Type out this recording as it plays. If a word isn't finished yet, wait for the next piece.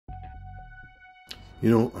You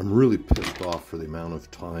know, I'm really pissed off for the amount of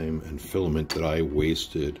time and filament that I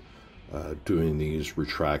wasted doing these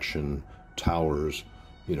retraction towers,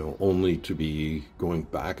 you know, only to be going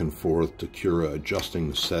back and forth to Cura, adjusting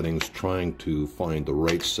the settings, trying to find the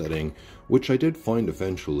right setting, which I did find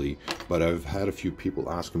eventually, but I've had a few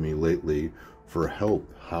people asking me lately for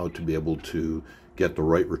help how to be able to get the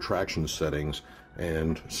right retraction settings,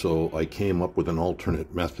 and so I came up with an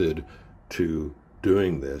alternate method to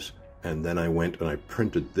doing this. And then I went and I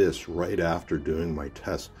printed this right after doing my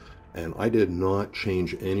test, and I did not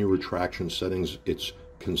change any retraction settings. It's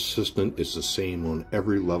consistent, it's the same on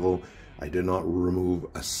every level. I did not remove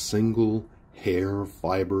a single hair,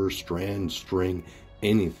 fiber, strand, string,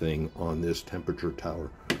 anything on this temperature tower.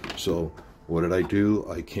 So what did I do?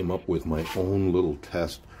 I came up with my own little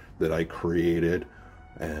test that I created,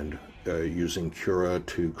 and using Cura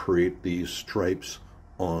to create these stripes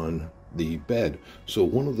on the bed. So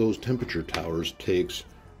one of those temperature towers takes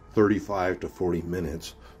 35 to 40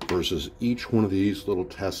 minutes versus each one of these little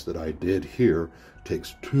tests that I did here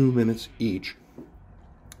takes 2 minutes each.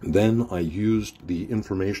 Then I used the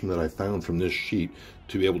information that I found from this sheet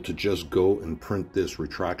to be able to just go and print this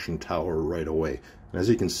retraction tower right away. And as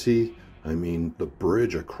you can see, I mean, the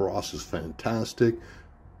bridge across is fantastic.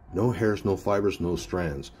 No hairs, no fibers, no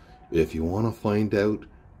strands. If you want to find out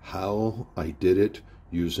how I did it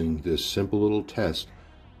using this simple little test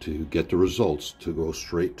to get the results to go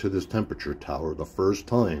straight to this temperature tower the first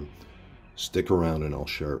time, stick around and I'll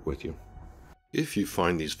share it with you. If you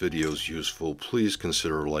find these videos useful, please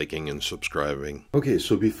consider liking and subscribing. Okay,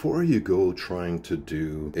 so before you go trying to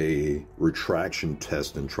do a retraction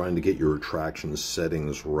test and trying to get your retraction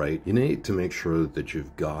settings right, you need to make sure that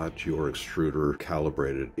you've got your extruder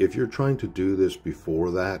calibrated. If you're trying to do this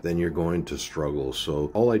before that, then you're going to struggle. So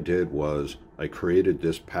all I did was I created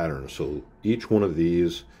this pattern. So each one of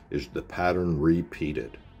these is the pattern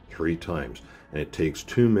repeated 3 times, and it takes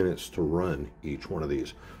 2 minutes to run each one of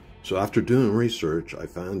these. So after doing research, I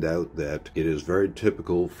found out that it is very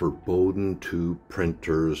typical for Bowden tube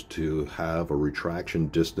printers to have a retraction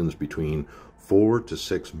distance between 4 to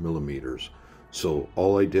 6 millimeters. So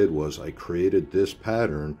all I did was I created this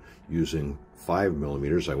pattern using 5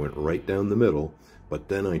 millimeters. I went right down the middle, but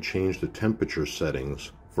then I changed the temperature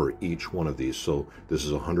settings for each one of these. So this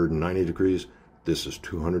is 190 degrees, this is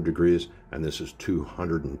 200 degrees, and this is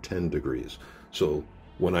 210 degrees. So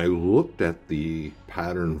when I looked at the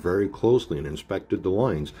pattern very closely and inspected the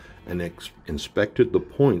lines and inspected the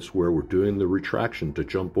points where we're doing the retraction to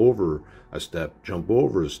jump over a step,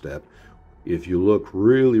 if you look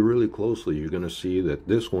really, really closely, you're going to see that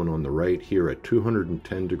this one on the right here at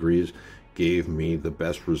 210 degrees gave me the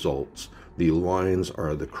best results. The lines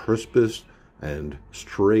are the crispest and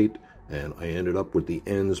straight, and I ended up with the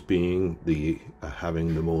ends being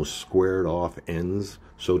having the most squared off ends,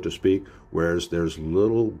 so to speak, whereas there's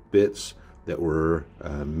little bits that were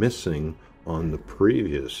missing on the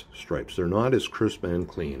previous stripes. They're not as crisp and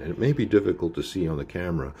clean, and it may be difficult to see on the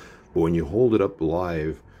camera, but when you hold it up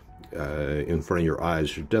live in front of your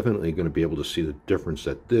eyes, you're definitely going to be able to see the difference,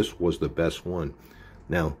 that this was the best one.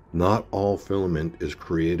 Now, not all filament is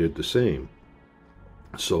created the same.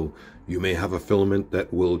 So you may have a filament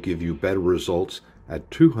that will give you better results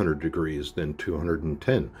at 200 degrees than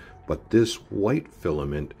 210, but this white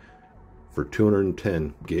filament for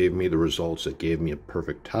 210 gave me the results that gave me a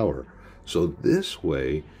perfect tower. So this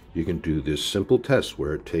way you can do this simple test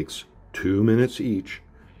where it takes 2 minutes each,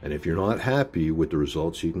 and if you're not happy with the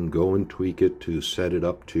results, you can go and tweak it to set it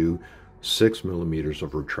up to 6 millimeters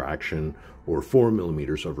of retraction or 4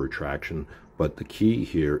 millimeters of retraction. But the key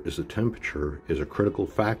here is the temperature is a critical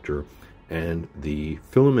factor, and the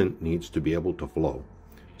filament needs to be able to flow.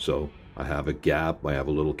 So I have a gap, I have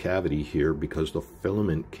a little cavity here because the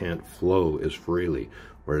filament can't flow as freely,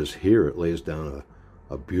 whereas here it lays down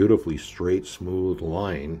a beautifully straight, smooth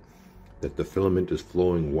line that the filament is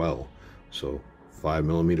flowing well. So 5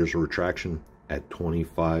 millimeters of retraction at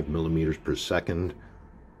 25 millimeters per second,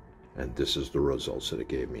 and this is the results that it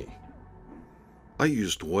gave me. I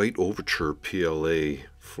used white Overture PLA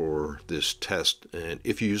for this test, and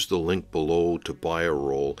if you use the link below to buy a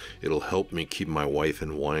roll, it'll help me keep my wife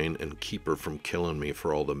in line and keep her from killing me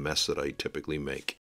for all the mess that I typically make.